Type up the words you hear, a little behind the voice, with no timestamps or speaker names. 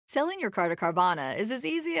Selling your car to Carvana is as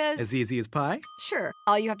easy as... As easy as pie? Sure.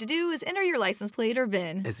 All you have to do is enter your license plate or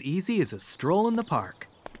VIN. As easy as a stroll in the park.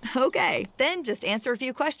 Okay, then just answer a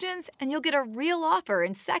few questions and you'll get a real offer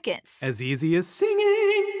in seconds. As easy as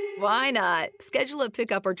singing. Why not? Schedule a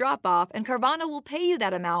pickup or drop off and Carvana will pay you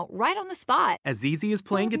that amount right on the spot. As easy as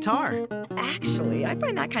playing guitar. Actually, I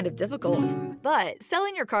find that kind of difficult. But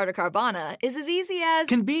selling your car to Carvana is as easy as...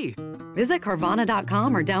 Can be. Visit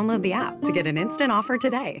Carvana.com or download the app to get an instant offer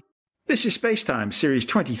today. This is SpaceTime, Series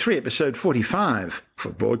 23, Episode 45,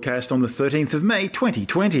 for broadcast on the 13th of May,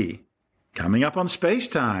 2020. Coming up on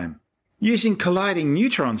SpaceTime, using colliding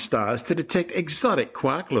neutron stars to detect exotic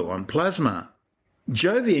Quark-Gluon plasma.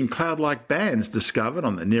 Jovian cloud-like bands discovered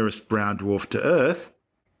on the nearest Brown Dwarf to Earth.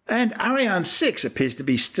 And Ariane 6 appears to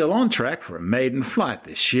be still on track for a maiden flight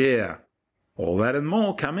this year. All that and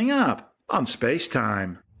more coming up on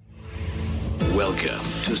SpaceTime. Welcome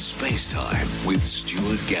to SpaceTime with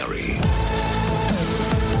Stuart Gary.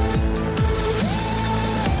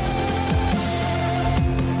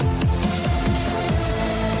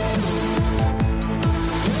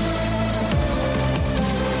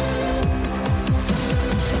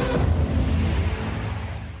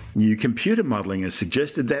 New computer modelling has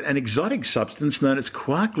suggested that an exotic substance known as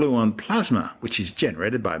Quark-Gluon plasma, which is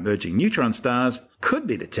generated by emerging neutron stars, could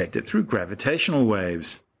be detected through gravitational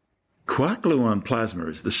waves. Quark-Gluon plasma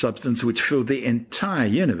is the substance which filled the entire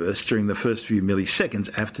universe during the first few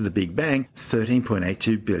milliseconds after the Big Bang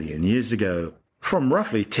 13.82 billion years ago. From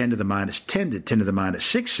roughly 10 to the minus 10 to 10 to the minus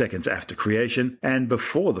 6 seconds after creation and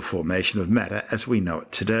before the formation of matter as we know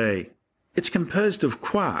it today. It's composed of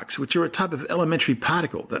quarks, which are a type of elementary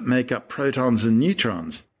particle that make up protons and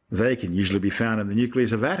neutrons. They can usually be found in the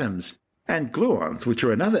nucleus of atoms. And gluons, which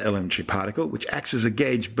are another elementary particle which acts as a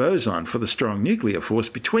gauge boson for the strong nuclear force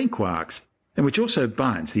between quarks, and which also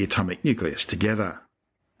binds the atomic nucleus together.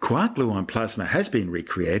 Quark-Gluon plasma has been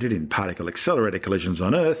recreated in particle accelerator collisions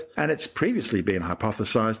on Earth, and it's previously been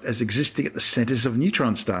hypothesized as existing at the centers of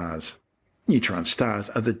neutron stars. Neutron stars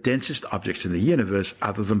are the densest objects in the universe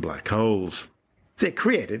other than black holes. They're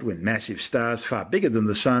created when massive stars far bigger than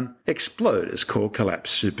the Sun explode as core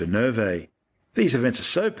collapse supernovae. These events are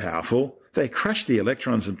so powerful, they crush the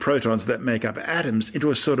electrons and protons that make up atoms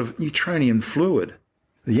into a sort of neutronian fluid.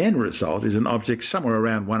 The end result is an object somewhere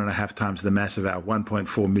around 1.5 times the mass of our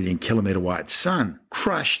 1.4 million kilometre wide Sun,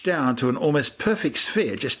 crushed down to an almost perfect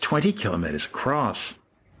sphere just 20 kilometres across.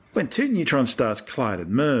 When two neutron stars collide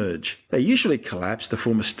and merge, they usually collapse to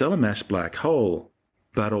form a stellar mass black hole.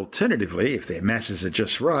 But alternatively, if their masses are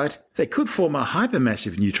just right, they could form a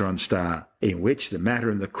hypermassive neutron star, in which the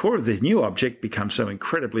matter in the core of the new object becomes so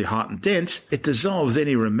incredibly hot and dense, it dissolves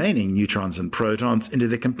any remaining neutrons and protons into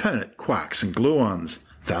their component quarks and gluons,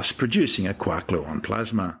 thus producing a Quark-Gluon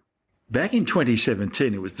plasma. Back in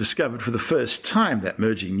 2017, it was discovered for the first time that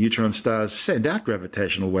merging neutron stars send out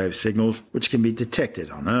gravitational wave signals which can be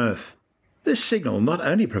detected on Earth. This signal not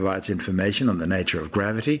only provides information on the nature of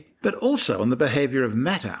gravity, but also on the behavior of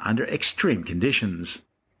matter under extreme conditions.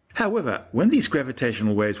 However, when these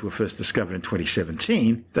gravitational waves were first discovered in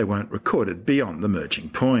 2017, they weren't recorded beyond the merging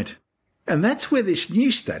point. And that's where this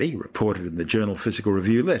new study, reported in the journal Physical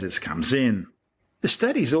Review Letters, comes in. The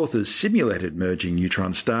study's authors simulated merging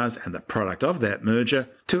neutron stars and the product of that merger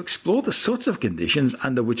to explore the sorts of conditions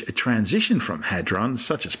under which a transition from hadrons,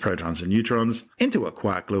 such as protons and neutrons, into a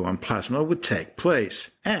Quark-Gluon plasma would take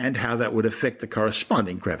place, and how that would affect the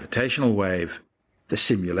corresponding gravitational wave. The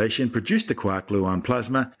simulation produced a Quark-Gluon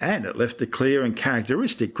plasma, and it left a clear and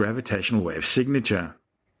characteristic gravitational wave signature.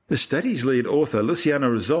 The study's lead author,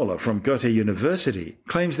 Luciano Rizzola from Goethe University,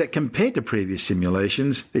 claims that compared to previous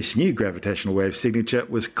simulations, this new gravitational wave signature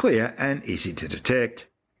was clear and easy to detect.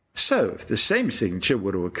 So, if the same signature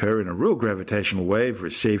were to occur in a real gravitational wave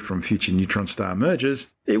received from future neutron star mergers,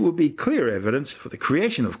 it would be clear evidence for the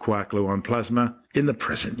creation of Quark-Gluon plasma in the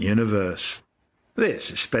present universe.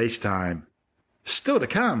 This is SpaceTime. Still to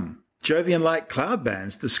come, Jovian-like cloud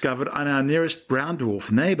bands discovered on our nearest Brown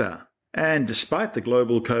Dwarf neighbour. And despite the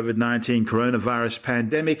global COVID-19 coronavirus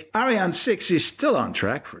pandemic, Ariane 6 is still on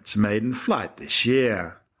track for its maiden flight this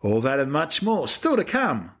year. All that and much more still to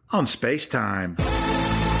come on SpaceTime.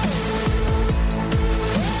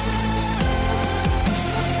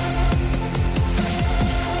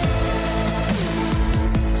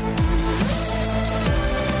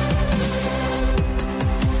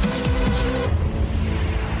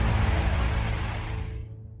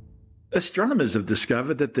 Astronomers have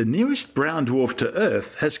discovered that the nearest brown dwarf to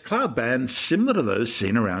Earth has cloud bands similar to those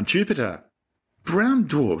seen around Jupiter. Brown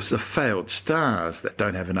dwarfs are failed stars that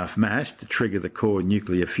don't have enough mass to trigger the core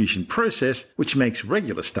nuclear fusion process which makes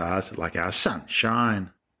regular stars like our Sun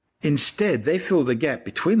shine. Instead, they fill the gap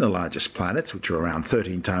between the largest planets, which are around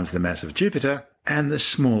 13 times the mass of Jupiter, and the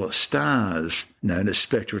smaller stars, known as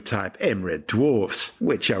spectral type M red dwarfs,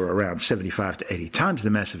 which are around 75 to 80 times the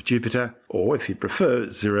mass of Jupiter, or if you prefer,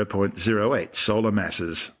 0.08 solar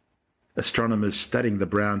masses. Astronomers studying the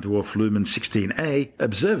Brown Dwarf Lumen 16A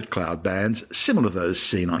observed cloud bands similar to those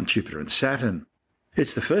seen on Jupiter and Saturn.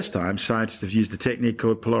 It's the first time scientists have used a technique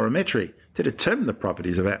called polarimetry to determine the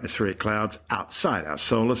properties of atmospheric clouds outside our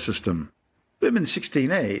solar system. Lumen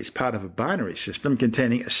 16A is part of a binary system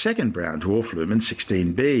containing a second brown dwarf, Lumen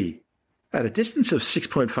 16B. At a distance of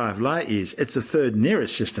 6.5 light-years, it's the third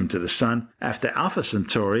nearest system to the Sun after Alpha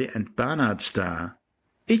Centauri and Barnard star.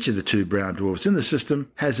 Each of the two brown dwarfs in the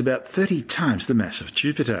system has about 30 times the mass of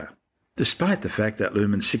Jupiter. Despite the fact that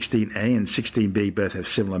Lumen 16A and 16B both have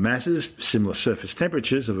similar masses, similar surface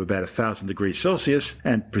temperatures of about 1,000 degrees Celsius,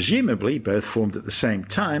 and presumably both formed at the same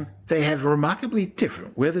time, they have remarkably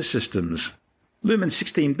different weather systems. Lumen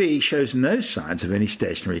 16B shows no signs of any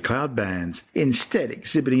stationary cloud bands, instead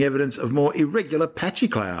exhibiting evidence of more irregular patchy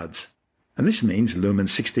clouds. And this means Lumen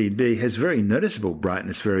 16B has very noticeable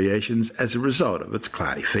brightness variations as a result of its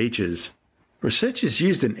cloudy features. Researchers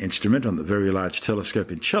used an instrument on the Very Large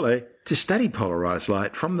Telescope in Chile to study polarized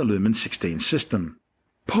light from the Lumen 16 system.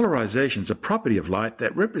 Polarization is a property of light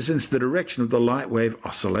that represents the direction of the light wave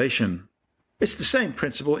oscillation. It's the same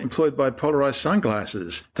principle employed by polarized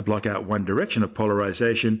sunglasses to block out one direction of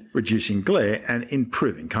polarization, reducing glare and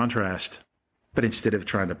improving contrast. But instead of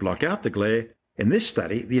trying to block out the glare, in this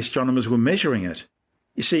study the astronomers were measuring it.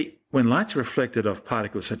 You see, when light's reflected off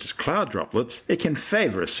particles such as cloud droplets, it can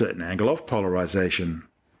favor a certain angle of polarization.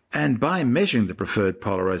 And by measuring the preferred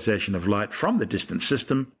polarization of light from the distant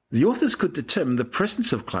system, the authors could determine the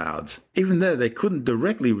presence of clouds, even though they couldn't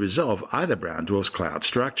directly resolve either brown dwarf's cloud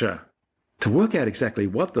structure. To work out exactly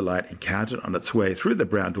what the light encountered on its way through the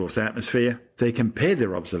brown dwarf's atmosphere, they compared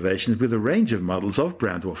their observations with a range of models of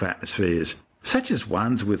brown dwarf atmospheres, such as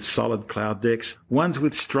ones with solid cloud decks, ones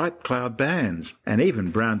with striped cloud bands, and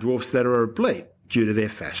even brown dwarfs that are oblate due to their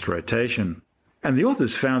fast rotation. And the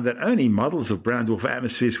authors found that only models of brown dwarf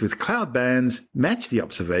atmospheres with cloud bands matched the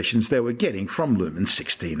observations they were getting from Lumen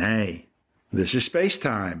 16A. This is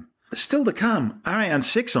SpaceTime. Still to come, Ariane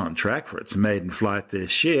 6 on track for its maiden flight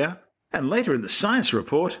this year. And later in the science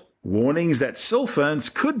report, warnings that cell phones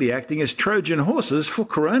could be acting as Trojan horses for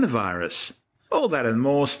coronavirus. All that and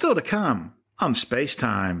more still to come on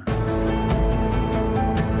SpaceTime.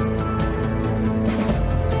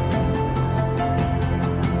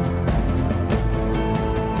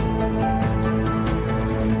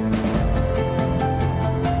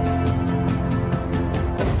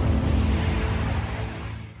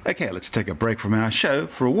 Okay, let's take a break from our show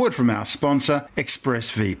for a word from our sponsor,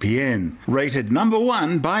 ExpressVPN, rated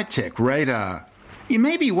 #1 by TechRadar. You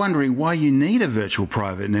may be wondering why you need a virtual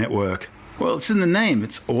private network. Well, it's in the name.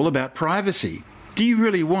 It's all about privacy. Do you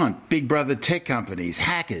really want big brother tech companies,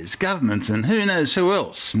 hackers, governments, and who knows who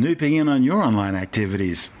else snooping in on your online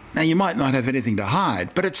activities? Now, you might not have anything to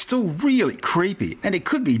hide, but it's still really creepy, and it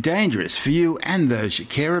could be dangerous for you and those you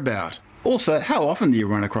care about. Also, how often do you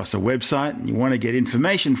run across a website and you want to get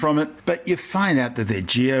information from it, but you find out that they're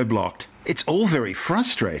geo-blocked? It's all very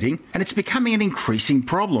frustrating, and it's becoming an increasing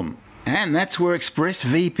problem. And that's where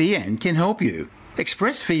ExpressVPN can help you.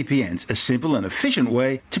 ExpressVPN's a simple and efficient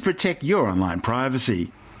way to protect your online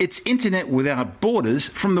privacy. It's internet without borders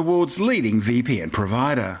from the world's leading VPN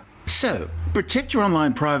provider. So, protect your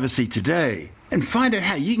online privacy today and find out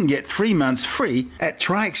how you can get 3 months free at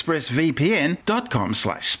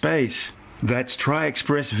tryexpressvpn.com/space. That's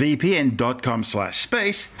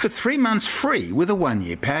tryexpressvpn.com/space for 3 months free with a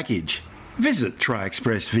 1-year package. Visit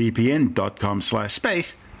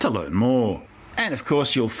tryexpressvpn.com/space to learn more. And of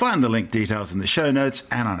course, you'll find the link details in the show notes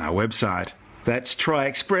and on our website. That's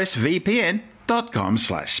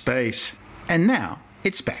tryexpressvpn.com/space. And now,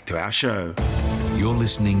 it's back to our show. You're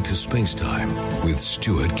listening to SpaceTime with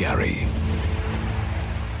Stuart Gary.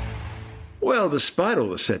 Well, despite all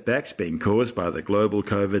the setbacks being caused by the global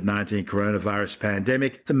COVID-19 coronavirus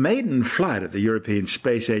pandemic, the maiden flight of the European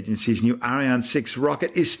Space Agency's new Ariane 6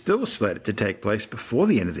 rocket is still slated to take place before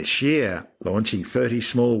the end of this year, launching 30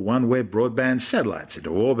 small OneWeb broadband satellites into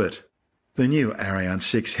orbit. The new Ariane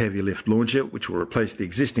 6 heavy lift launcher, which will replace the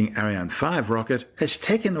existing Ariane 5 rocket, has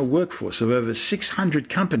taken a workforce of over 600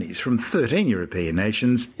 companies from 13 European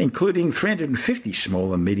nations, including 350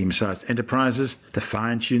 small and medium-sized enterprises, to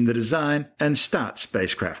fine-tune the design and start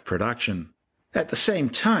spacecraft production. At the same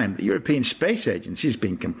time, the European Space Agency has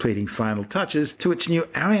been completing final touches to its new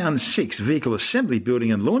Ariane 6 vehicle assembly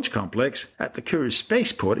building and launch complex at the Kourou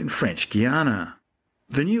spaceport in French Guiana.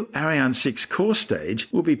 The new Ariane 6 core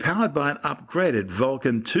stage will be powered by an upgraded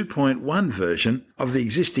Vulcan 2.1 version of the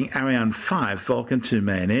existing Ariane 5 Vulcan 2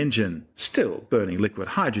 main engine, still burning liquid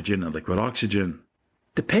hydrogen and liquid oxygen.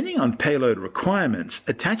 Depending on payload requirements,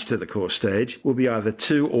 attached to the core stage will be either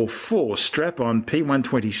 2 or 4 strap-on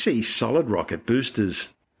P-120C solid rocket boosters.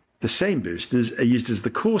 The same boosters are used as the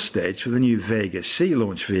core stage for the new Vega C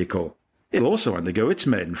launch vehicle. It'll also undergo its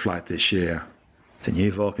maiden flight this year. The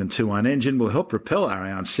new Vulcan 2.1 engine will help propel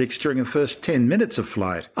Ariane 6 during the first 10 minutes of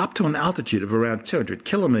flight, up to an altitude of around 200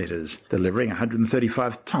 kilometres, delivering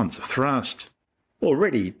 135 tonnes of thrust.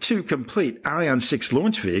 Already, 2 complete Ariane 6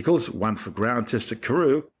 launch vehicles, one for ground test at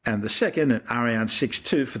Kourou and the second, an Ariane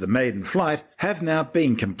 6-2 for the maiden flight, have now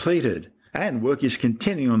been completed, and work is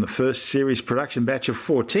continuing on the first series production batch of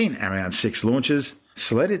 14 Ariane 6 launches,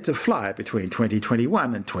 slated to fly between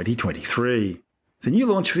 2021 and 2023. The new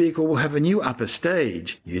launch vehicle will have a new upper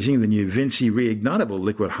stage, using the new Vinci reignitable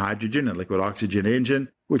liquid hydrogen and liquid oxygen engine,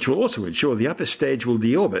 which will also ensure the upper stage will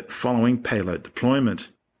deorbit following payload deployment.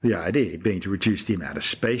 The idea being to reduce the amount of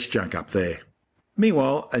space junk up there.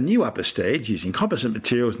 Meanwhile, a new upper stage using composite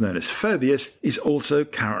materials known as Phoebus is also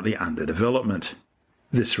currently under development.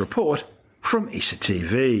 This report from ESA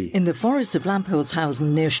TV. In the forests of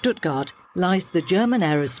Lamphaushausen near Stuttgart lies the German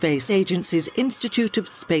Aerospace Agency's Institute of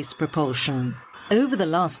Space Propulsion. Over the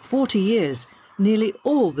last 40 years, nearly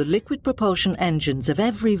all the liquid propulsion engines of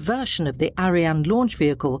every version of the Ariane launch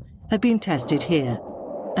vehicle have been tested here,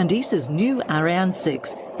 and ESA's new Ariane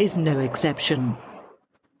 6 is no exception.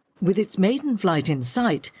 With its maiden flight in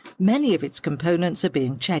sight, many of its components are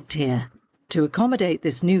being checked here. To accommodate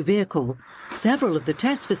this new vehicle, several of the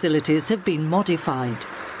test facilities have been modified.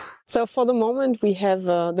 So for the moment, we have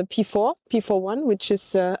the P41, which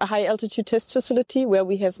is a high-altitude test facility where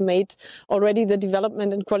we have made already the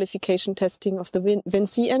development and qualification testing of the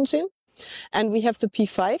Vinci engine. And we have the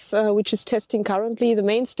P5, which is testing currently the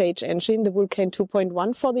main stage engine, the Vulcan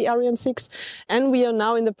 2.1 for the Ariane 6. And we are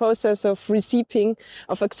now in the process of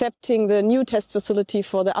accepting the new test facility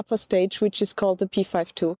for the upper stage, which is called the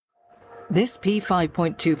P52. This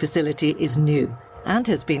P5.2 facility is new and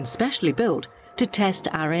has been specially built to test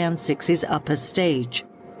Ariane 6's upper stage.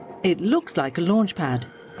 It looks like a launch pad,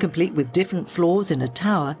 complete with different floors in a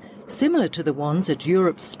tower, similar to the ones at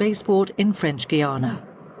Europe's spaceport in French Guiana.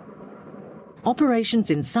 Operations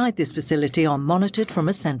inside this facility are monitored from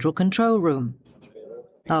a central control room.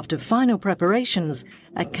 After final preparations,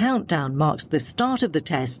 a countdown marks the start of the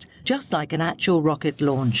test, just like an actual rocket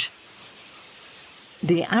launch.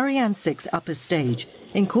 The Ariane 6 upper stage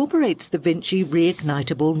incorporates the Vinci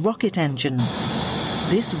reignitable rocket engine.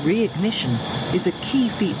 This reignition is a key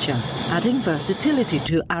feature, adding versatility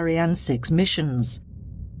to Ariane 6 missions.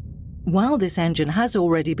 While this engine has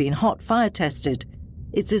already been hot fire tested,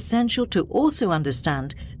 it's essential to also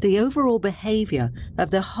understand the overall behavior of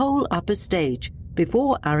the whole upper stage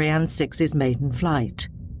before Ariane 6's maiden flight.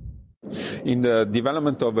 In the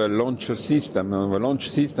development of a launch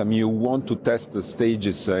system, you want to test the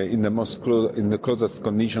stages in the closest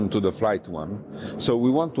condition to the flight one. So we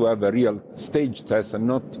want to have a real stage test and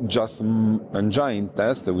not just a giant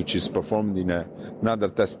test, which is performed in another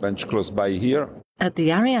test bench close by here. At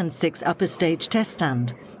the Ariane 6 upper stage test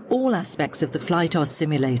stand, all aspects of the flight are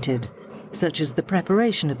simulated, such as the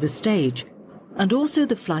preparation of the stage and also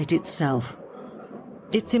the flight itself.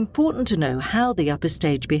 It's important to know how the upper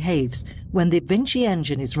stage behaves when the Vinci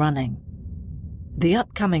engine is running. The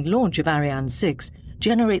upcoming launch of Ariane 6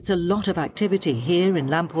 generates a lot of activity here in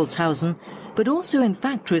Lamphaushausen, but also in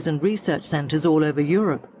factories and research centres all over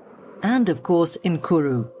Europe, and of course in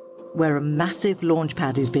Kourou, where a massive launch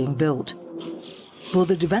pad is being built. For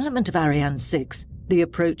the development of Ariane 6, the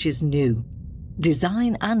approach is new.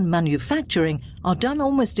 Design and manufacturing are done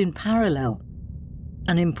almost in parallel.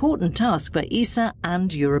 An important task for ESA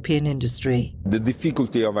and European industry. The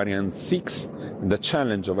difficulty of Ariane 6, the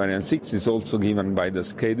challenge of Ariane 6 is also given by the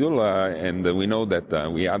schedule, and we know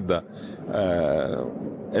that we had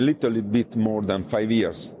a little bit more than 5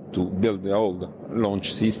 years to build the old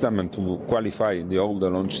launch system and to qualify the old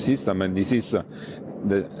launch system, and this is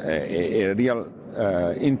a real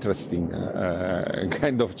interesting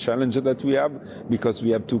kind of challenge that we have, because we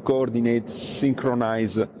have to coordinate,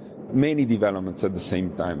 synchronize many developments at the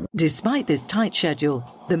same time. Despite this tight schedule,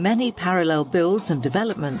 the many parallel builds and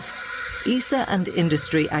developments, ESA and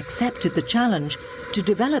industry accepted the challenge to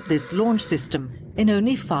develop this launch system in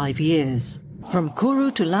only 5 years. From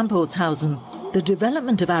Kourou to Lamphaushausen, the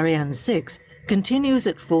development of Ariane 6 continues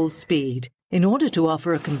at full speed in order to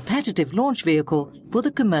offer a competitive launch vehicle for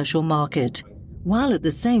the commercial market, while at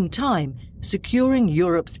the same time securing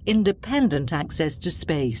Europe's independent access to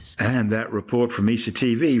space. And that report from ESA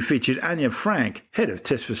TV featured Anja Frank, head of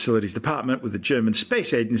Test Facilities Department with the German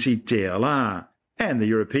space agency DLR, and the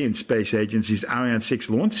European Space Agency's Ariane 6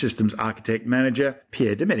 launch systems architect manager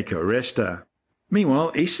Pier Domenico Resta.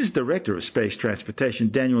 Meanwhile, ESA's Director of Space Transportation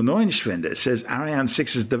Daniel Neuenschwender says Ariane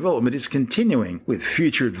 6's development is continuing, with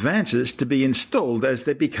future advances to be installed as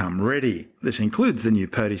they become ready. This includes the new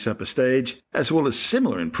POTIS upper stage, as well as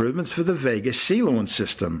similar improvements for the Vega sea launch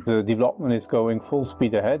system. The development is going full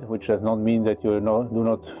speed ahead, which does not mean that you do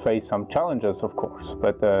not face some challenges, of course.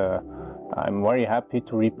 But I'm very happy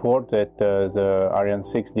to report that the Ariane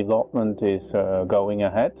 6 development is going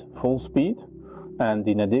ahead, full speed. And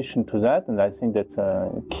in addition to that, and I think that's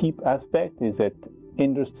a key aspect, is that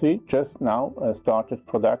industry just now started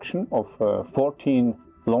production of 14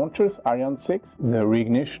 launchers, Ariane 6. The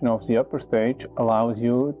reignition of the upper stage allows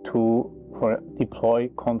you to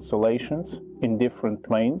deploy constellations in different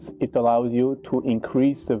planes. It allows you to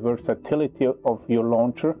increase the versatility of your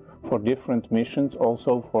launcher for different missions,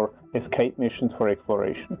 also for escape missions for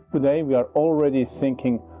exploration. Today we are already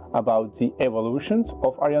thinking about the evolutions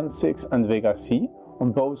of Ariane 6 and Vega C.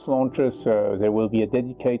 On both launchers, there will be a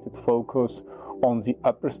dedicated focus on the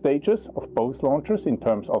upper stages of both launchers in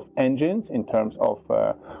terms of engines, in terms of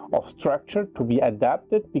structure to be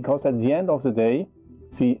adapted, because at the end of the day,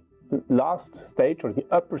 the last stage or the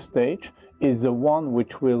upper stage is the one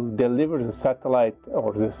which will deliver the satellite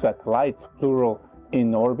or the satellites, plural,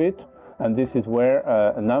 in orbit. And this is where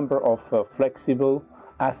a number of flexible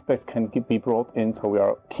aspects can be brought in, so we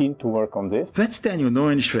are keen to work on this. That's Daniel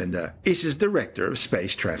Neuenschwender, ESA's Director of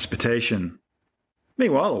Space Transportation.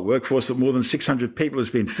 Meanwhile, a workforce of more than 600 people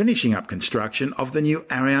has been finishing up construction of the new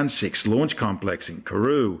Ariane 6 launch complex in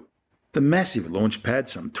Kourou. The massive launch pad,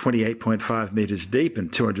 some 28.5 metres deep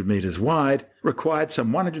and 200 metres wide, required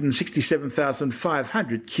some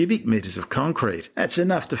 167,500 cubic metres of concrete. That's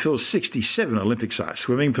enough to fill 67 Olympic-sized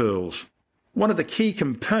swimming pools. One of the key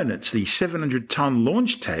components, the 700-ton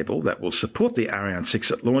launch table that will support the Ariane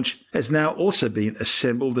 6 at launch, has now also been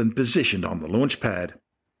assembled and positioned on the launch pad.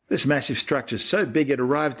 This massive structure is so big it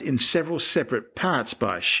arrived in several separate parts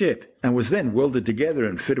by ship and was then welded together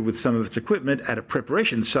and fitted with some of its equipment at a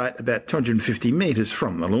preparation site about 250 metres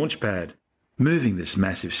from the launch pad. Moving this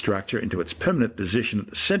massive structure into its permanent position at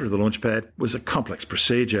the centre of the launch pad was a complex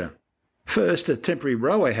procedure. First, a temporary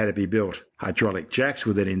railway had to be built. Hydraulic jacks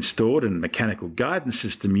were then installed and a mechanical guidance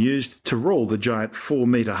system used to roll the giant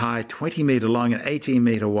 4-metre high, 20-metre long and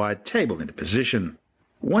 18-metre wide table into position.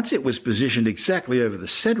 Once it was positioned exactly over the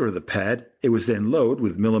centre of the pad, it was then lowered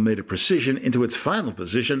with millimetre precision into its final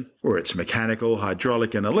position, where its mechanical,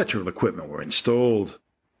 hydraulic and electrical equipment were installed.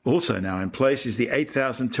 Also now in place is the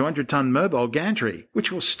 8,200-ton mobile gantry,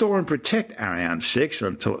 which will store and protect Ariane 6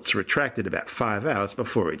 until it's retracted about 5 hours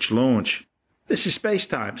before each launch. This is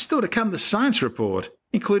SpaceTime. Still to come, the science report,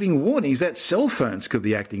 including warnings that cell phones could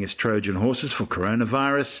be acting as Trojan horses for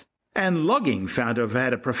coronavirus, and logging found to have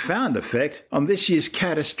had a profound effect on this year's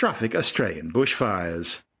catastrophic Australian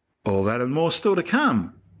bushfires. All that and more still to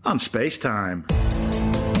come on SpaceTime.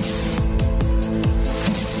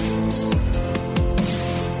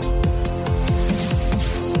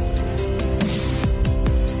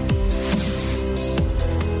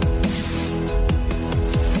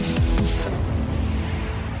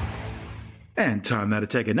 And time now to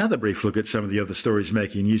take another brief look at some of the other stories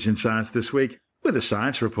making news in science this week with a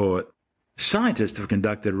science report. Scientists have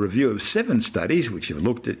conducted a review of 7 studies which have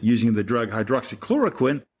looked at using the drug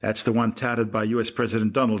hydroxychloroquine, that's the one touted by US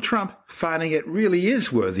President Donald Trump, finding it really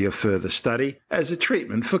is worthy of further study as a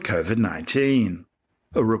treatment for COVID-19.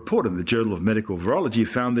 A report in the Journal of Medical Virology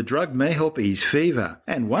found the drug may help ease fever,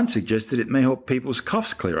 and one suggested it may help people's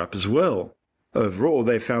coughs clear up as well. Overall,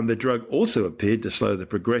 they found the drug also appeared to slow the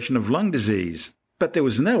progression of lung disease, but there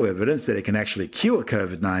was no evidence that it can actually cure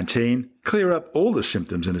COVID-19, clear up all the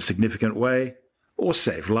symptoms in a significant way, or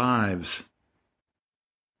save lives.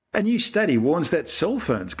 A new study warns that cell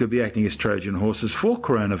phones could be acting as Trojan horses for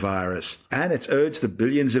coronavirus, and it's urged the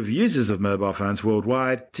billions of users of mobile phones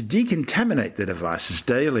worldwide to decontaminate their devices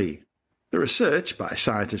daily. The research by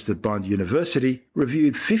scientists at Bond University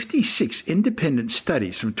reviewed 56 independent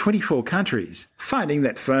studies from 24 countries, finding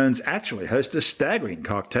that phones actually host a staggering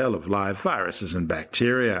cocktail of live viruses and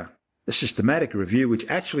bacteria. The systematic review, which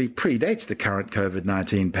actually predates the current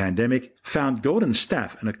COVID-19 pandemic, found golden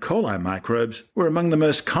staph and E. coli microbes were among the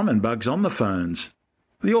most common bugs on the phones.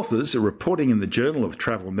 The authors, reporting in the Journal of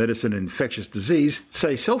Travel Medicine and Infectious Disease,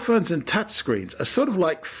 say cell phones and touchscreens are sort of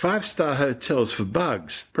like 5-star hotels for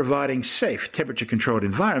bugs, providing safe temperature-controlled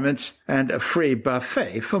environments and a free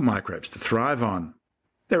buffet for microbes to thrive on.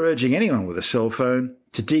 They're urging anyone with a cell phone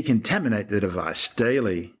to decontaminate the device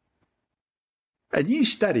daily. A new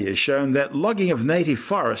study has shown that logging of native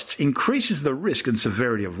forests increases the risk and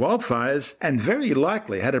severity of wildfires and very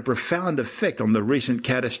likely had a profound effect on the recent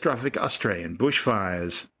catastrophic Australian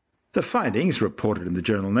bushfires. The findings, reported in the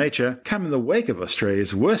journal Nature, come in the wake of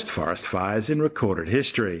Australia's worst forest fires in recorded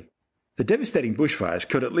history. The devastating bushfires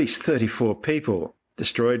killed at least 34 people,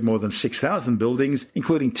 destroyed more than 6,000 buildings,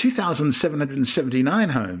 including 2,779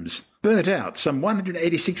 homes, burnt out some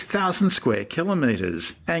 186,000 square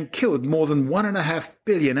kilometres, and killed more than 1.5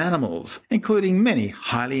 billion animals, including many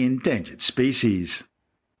highly endangered species.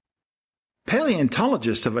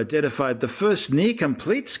 Paleontologists have identified the first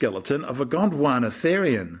near-complete skeleton of a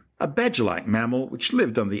Gondwana, a badger-like mammal which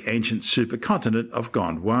lived on the ancient supercontinent of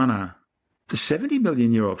Gondwana. The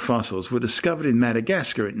 70-million-year-old fossils were discovered in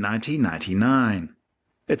Madagascar in 1999.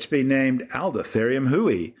 It's been named Aldotherium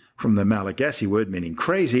hui, from the Malagasy word meaning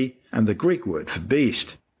crazy and the Greek word for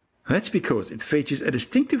beast. That's because it features a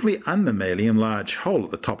distinctively unmammalian large hole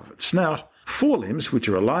at the top of its snout, forelimbs which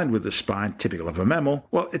are aligned with the spine typical of a mammal,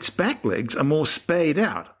 while its back legs are more spayed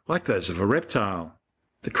out, like those of a reptile.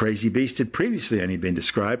 The crazy beast had previously only been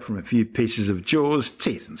described from a few pieces of jaws,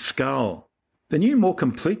 teeth and skull. The new, more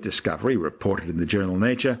complete discovery, reported in the journal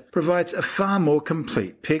Nature, provides a far more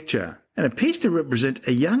complete picture, and appears to represent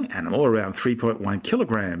a young animal around 3.1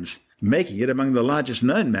 kilograms, making it among the largest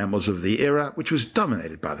known mammals of the era, which was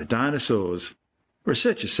dominated by the dinosaurs.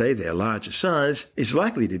 Researchers say their larger size is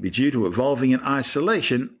likely to be due to evolving in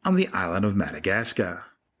isolation on the island of Madagascar.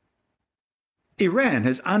 Iran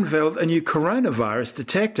has unveiled a new coronavirus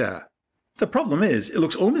detector. The problem is, it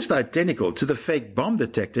looks almost identical to the fake bomb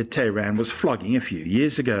detector Tehran was flogging a few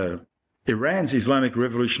years ago. Iran's Islamic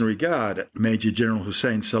Revolutionary Guard, Major General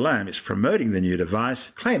Hussein Salam, is promoting the new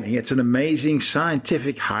device, claiming it's an amazing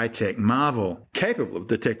scientific high-tech marvel, capable of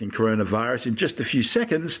detecting coronavirus in just a few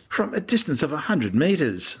seconds from a distance of 100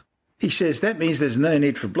 meters. He says that means there's no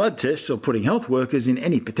need for blood tests or putting health workers in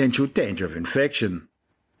any potential danger of infection.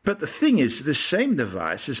 But the thing is, this same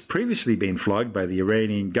device has previously been flogged by the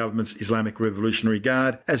Iranian government's Islamic Revolutionary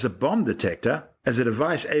Guard as a bomb detector, as a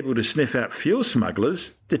device able to sniff out fuel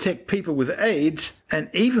smugglers, detect people with AIDS, and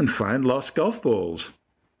even find lost golf balls.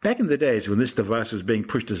 Back in the days when this device was being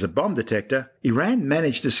pushed as a bomb detector, Iran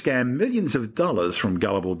managed to scam millions of dollars from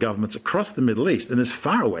gullible governments across the Middle East and as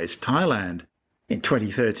far away as Thailand. In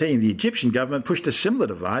 2013, the Egyptian government pushed a similar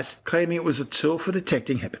device, claiming it was a tool for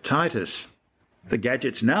detecting hepatitis. The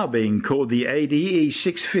gadget's now being called the ADE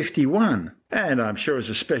 651, and I'm sure as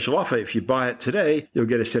a special offer if you buy it today, you'll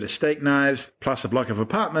get a set of steak knives, plus a block of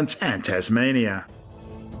apartments and Tasmania.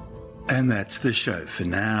 And that's the show for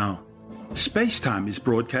now. SpaceTime is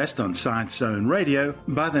broadcast on Science Zone Radio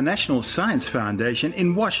by the National Science Foundation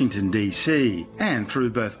in Washington, D.C., and through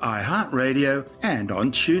both iHeartRadio and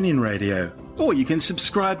on TuneIn Radio. Or you can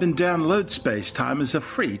subscribe and download SpaceTime as a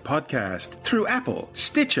free podcast through Apple,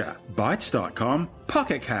 Stitcher, Bytes.com,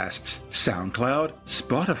 Pocket Casts, SoundCloud,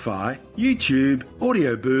 Spotify, YouTube,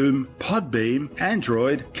 Audio Boom, Podbeam,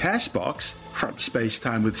 Android, Castbox, from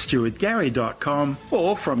SpaceTimeWithStuartGary.com,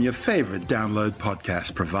 or from your favorite download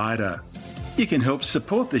podcast provider. You can help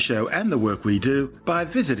support the show and the work we do by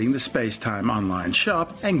visiting the SpaceTime online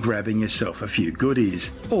shop and grabbing yourself a few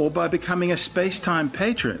goodies, or by becoming a SpaceTime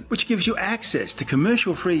patron, which gives you access to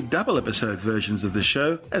commercial-free double-episode versions of the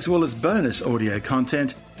show, as well as bonus audio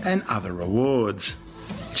content and other rewards.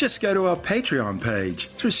 Just go to our Patreon page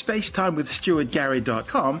through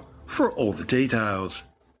SpaceTimeWithStuartGary.com for all the details.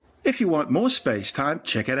 If you want more space time,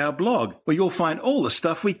 check out our blog, where you'll find all the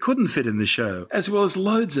stuff we couldn't fit in the show, as well as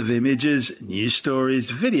loads of images, news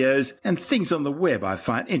stories, videos, and things on the web I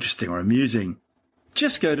find interesting or amusing.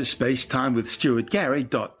 Just go to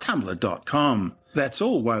spacetimewithstuartgary.tumblr.com. That's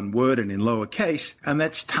all one word and in lowercase, and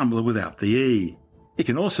that's Tumblr without the E. You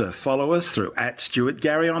can also follow us through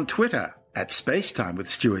 @StuartGary on Twitter, at SpaceTime with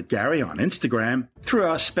Stuart Gary on Instagram, through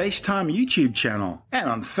our SpaceTime YouTube channel, and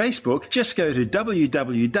on Facebook, just go to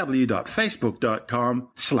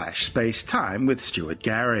www.facebook.com/spacetime with Stuart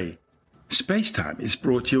Gary. SpaceTime is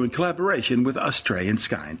brought to you in collaboration with Australian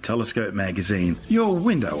Sky and Telescope magazine, your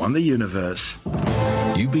window on the universe.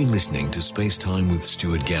 You've been listening to SpaceTime with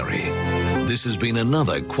Stuart Gary. This has been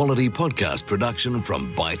another quality podcast production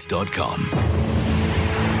from Bytes.com.